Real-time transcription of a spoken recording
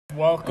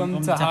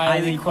Welcome to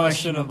Highly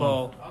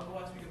Questionable.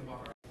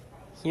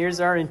 Here's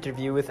our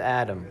interview with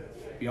Adam.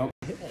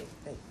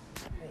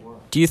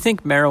 Do you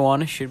think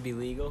marijuana should be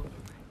legal?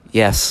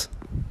 Yes,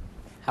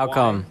 How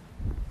come?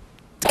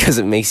 because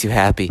it makes you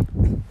happy.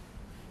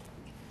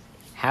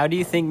 How do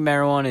you think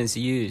marijuana is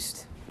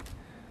used?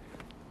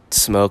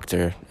 Smoked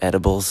or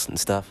edibles and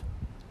stuff.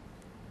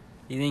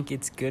 Do you think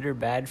it's good or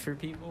bad for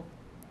people?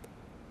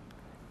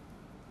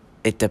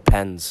 It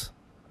depends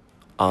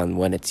on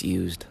when it's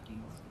used.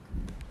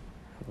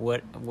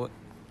 What?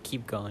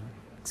 Keep going.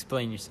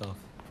 Explain yourself.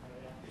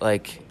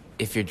 Like,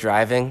 if you're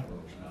driving,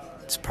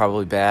 it's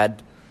probably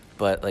bad.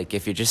 But, like,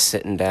 if you're just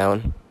sitting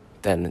down,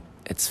 then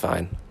it's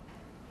fine.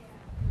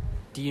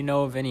 Do you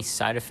know of any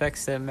side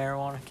effects that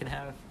marijuana can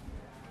have?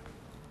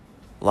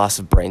 Loss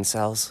of brain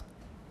cells.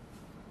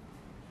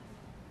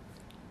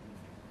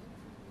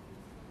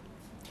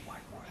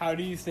 How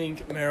do you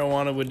think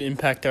marijuana would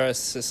impact our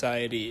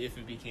society if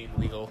it became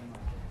legal?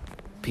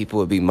 People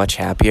would be much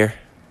happier.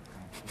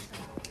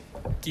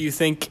 Do you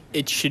think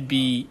it should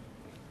be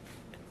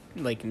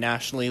like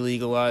nationally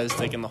legalized,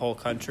 like in the whole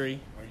country?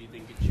 Or do you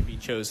think it should be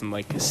chosen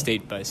like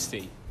state by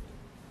state?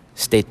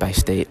 State by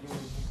state.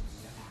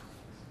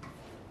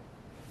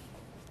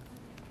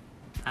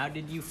 How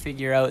did you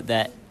figure out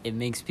that it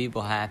makes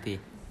people happy?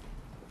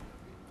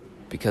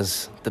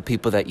 Because the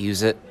people that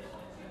use it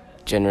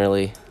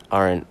generally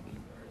aren't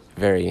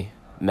very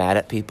mad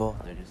at people.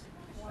 They're just...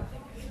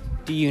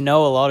 Do you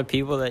know a lot of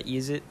people that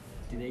use it?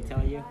 Do they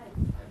tell you?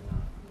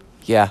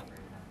 Yeah.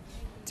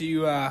 Do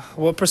you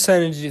what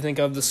percentage do you think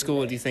of the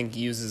school do you think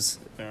uses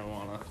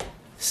marijuana?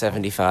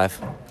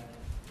 75.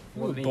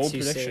 Ooh, bold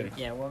you prediction.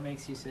 what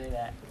makes you say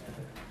that?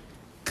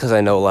 Because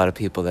I know a lot of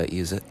people that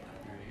use it.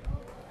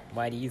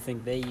 Why do you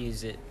think they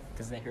use it?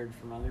 Because they heard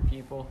from other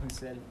people who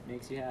said it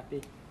makes you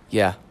happy?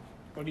 Yeah.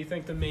 What do you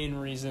think the main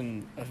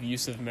reason of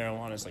use of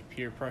marijuana is? Like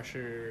peer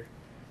pressure,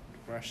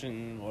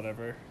 depression,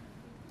 whatever?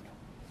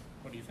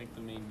 What do you think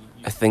the main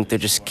use I think they're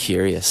is just for?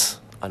 curious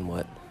on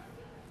what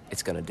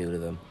it's going to do to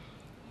them.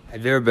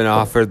 Have you ever been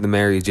offered the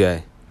Mary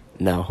J?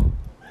 No.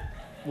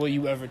 Will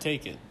you ever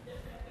take it?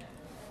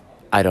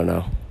 I don't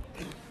know.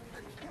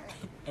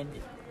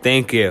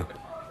 Thank you.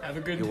 Have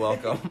a good day.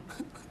 welcome.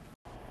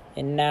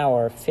 And now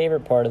our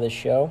favorite part of the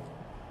show.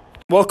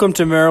 Welcome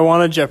to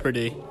Marijuana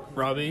Jeopardy.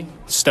 Robbie,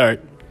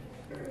 start.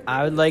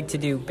 I would like to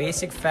do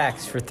basic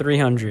facts for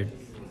 300.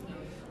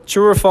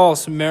 True or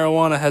false,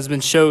 marijuana has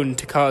been shown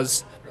to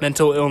cause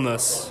mental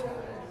illness.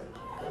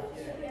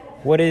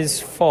 What is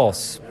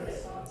false?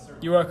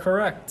 You are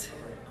correct.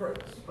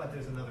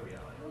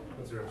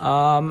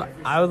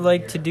 I would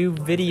like to do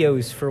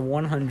videos for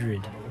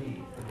 100.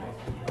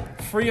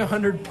 Free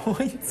 100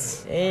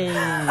 points. Hey.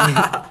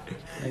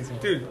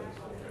 Dude.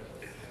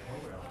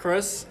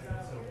 Chris?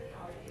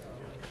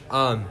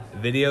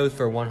 Videos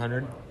for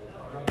 100.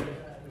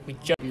 We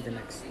ju- Do the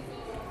next.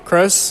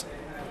 Chris,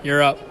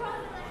 you're up.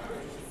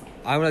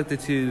 I would like to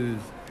choose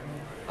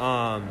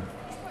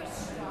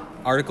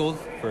articles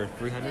for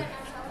 300.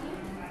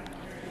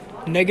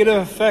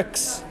 Negative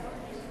effects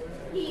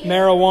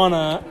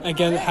marijuana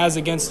has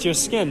against your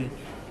skin.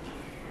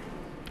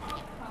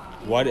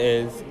 What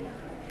is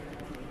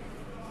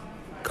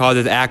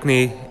causes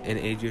acne and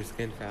age your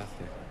skin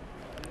faster?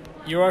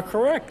 You are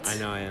correct. I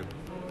know I am.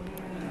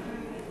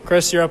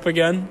 Chris, you're up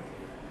again.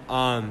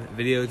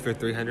 Videos for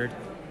 300.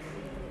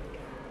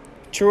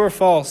 True or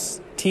false?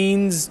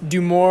 Teens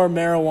do more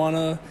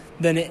marijuana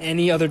than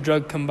any other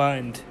drug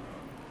combined.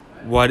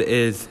 What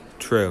is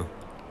true?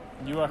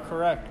 You are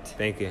correct.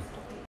 Thank you.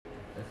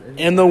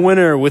 And the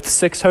winner with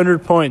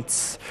 600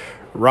 points,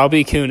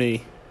 Robbie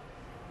Cooney.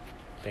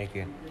 Thank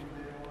you.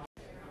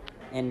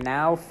 And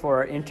now for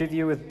our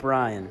interview with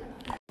Brian.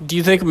 Do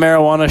you think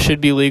marijuana should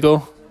be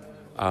legal?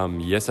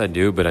 Yes, I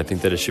do, but I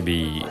think that it should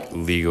be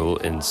legal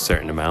in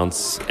certain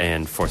amounts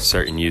and for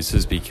certain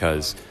uses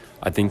because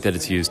I think that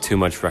it's used too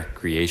much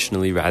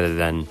recreationally rather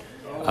than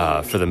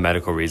for the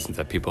medical reasons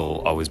that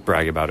people always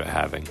brag about it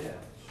having.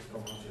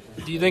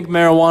 Do you think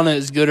marijuana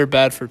is good or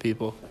bad for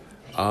people?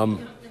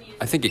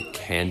 I think it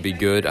can be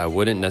good. I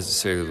wouldn't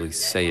necessarily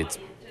say it's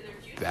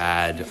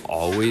bad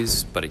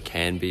always, but it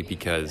can be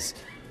because,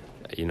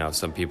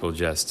 some people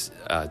just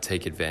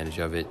take advantage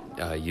of it,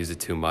 use it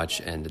too much,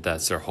 and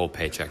that's their whole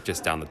paycheck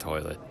just down the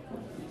toilet.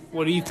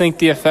 What do you think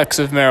the effects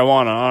of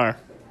marijuana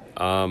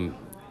are?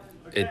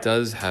 It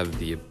does have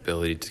the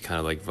ability to kind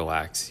of like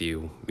relax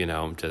you,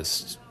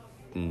 just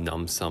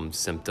numb some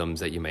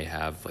symptoms that you may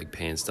have, like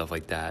pain, stuff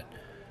like that.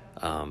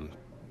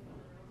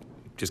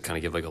 Just kind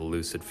of give like a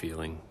lucid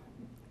feeling.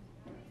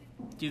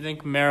 Do you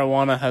think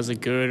marijuana has a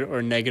good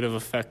or negative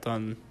effect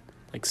on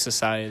like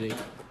society?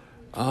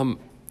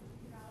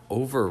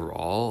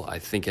 Overall, I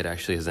think it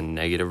actually has a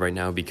negative right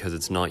now because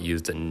it's not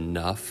used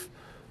enough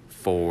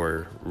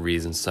for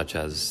reasons such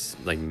as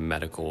like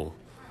medical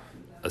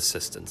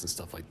assistance and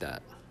stuff like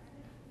that.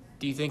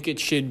 Do you think it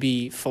should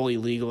be fully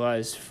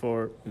legalized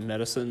for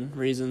medicine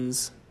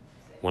reasons?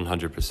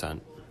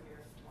 100%.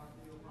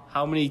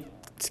 How many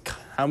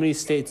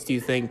states do you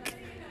think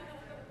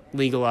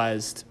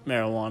legalized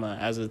marijuana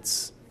as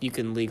it's you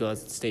can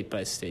legalize it state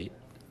by state?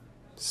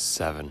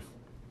 7.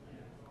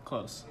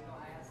 Close.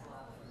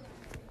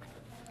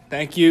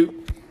 Thank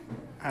you.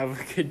 Have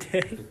a good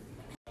day.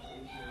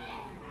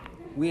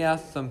 We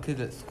asked some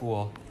kids at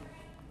school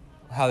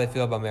how they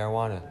feel about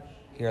marijuana.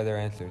 Here are their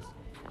answers.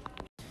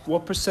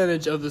 What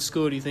percentage of the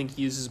school do you think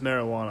uses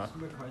marijuana?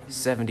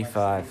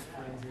 75.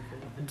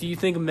 Do you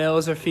think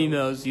males or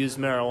females use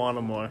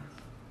marijuana more?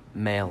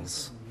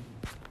 Males.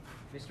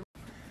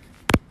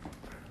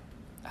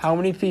 How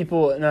many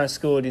people in our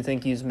school do you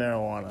think use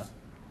marijuana?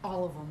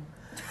 All of them.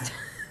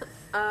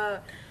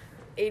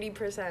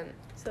 80%.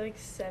 So like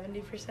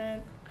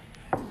 70%.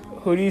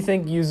 Who do you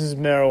think uses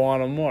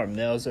marijuana more,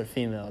 males or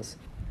females?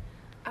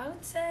 I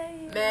would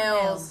say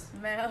Males.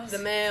 The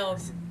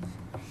males.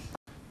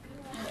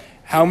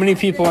 How many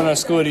people in our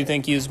school do you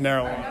think use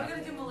marijuana?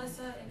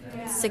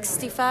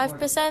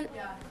 65%.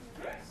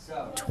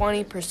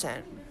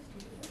 20%.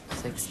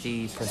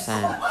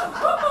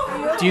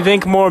 60%. Do you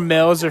think more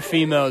males or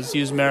females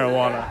use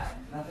marijuana?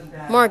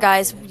 More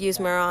guys use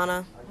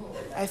marijuana.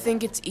 I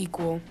think it's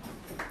equal.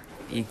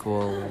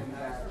 Equal.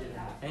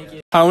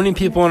 How many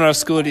people in our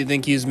school do you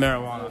think use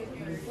marijuana?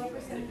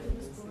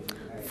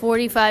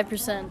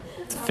 45%.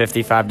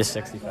 55 to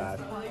 65.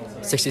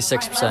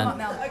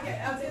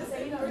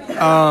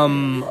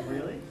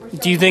 66%.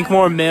 Do you think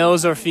more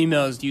males or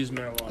females use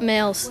marijuana?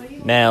 Males.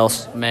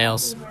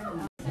 Males.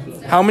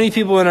 How many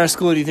people in our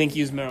school do you think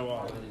use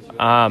marijuana?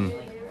 I'm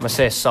gonna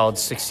say a solid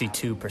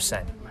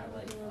 62%.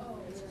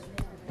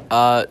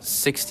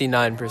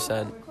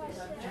 69%.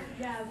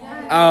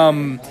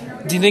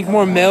 Do you think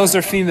more males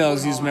or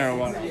females use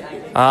marijuana?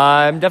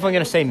 I'm definitely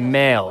gonna say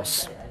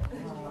males.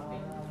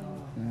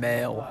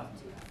 Male.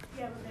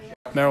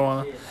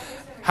 Marijuana.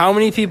 How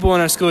many people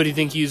in our school do you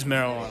think use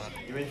marijuana?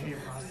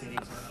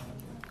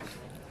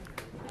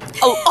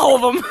 Oh, all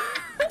of them.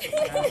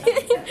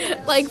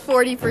 Like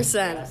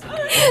 40%.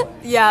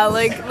 Yeah,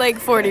 like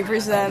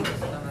 40%.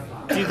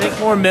 Do you think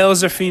more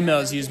males or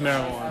females use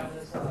marijuana?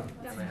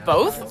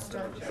 Both?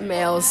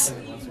 Males.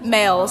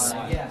 Males.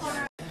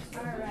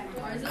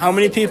 How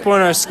many people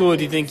in our school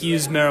do you think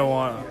use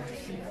marijuana?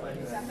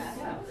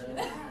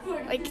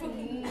 Like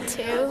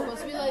 2.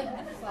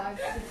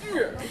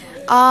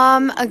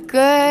 A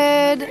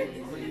good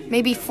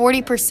maybe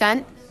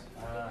 40%.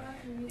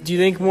 Do you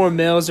think more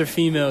males or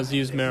females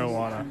use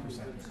marijuana?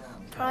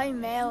 Probably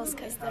males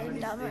because they're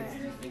dumber.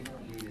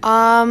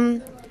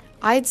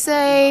 I'd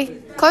say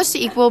close to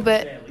equal,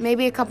 but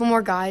maybe a couple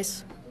more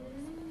guys.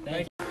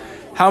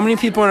 How many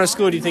people in our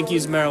school do you think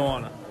use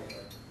marijuana?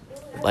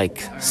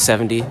 Like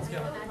 70.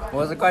 What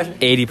was the question?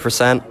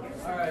 80%.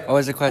 What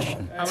was the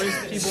question? How many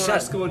people in our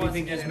school do you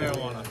think use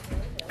marijuana?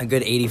 A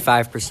good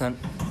 85%.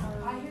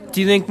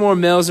 Do you think more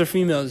males or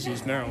females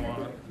use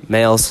marijuana?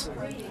 Males.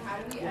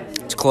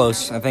 It's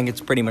close. I think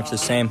it's pretty much the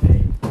same.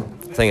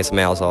 I think it's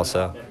males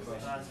also.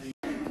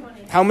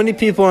 How many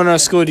people in our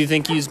school do you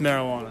think use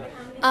marijuana?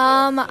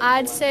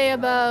 I'd say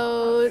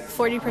about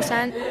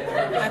 40%.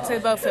 I'd say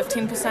about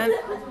 15%.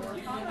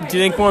 Do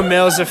you think more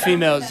males or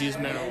females use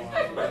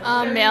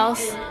marijuana?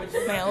 Males.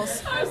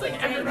 Males.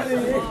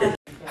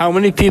 How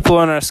many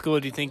people in our school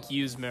do you think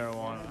use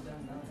marijuana?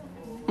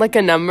 Like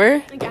a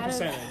number?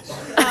 Percentage.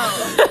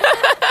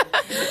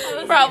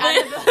 Probably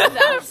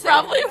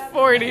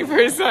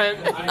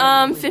 40%.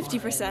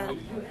 50%.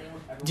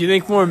 Do you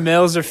think more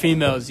males or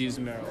females use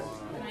marijuana?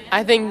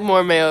 I think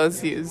more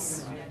males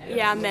use.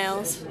 Yeah,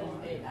 males.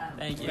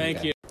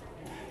 Thank you.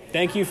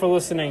 Thank you for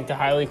listening to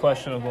Highly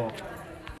Questionable.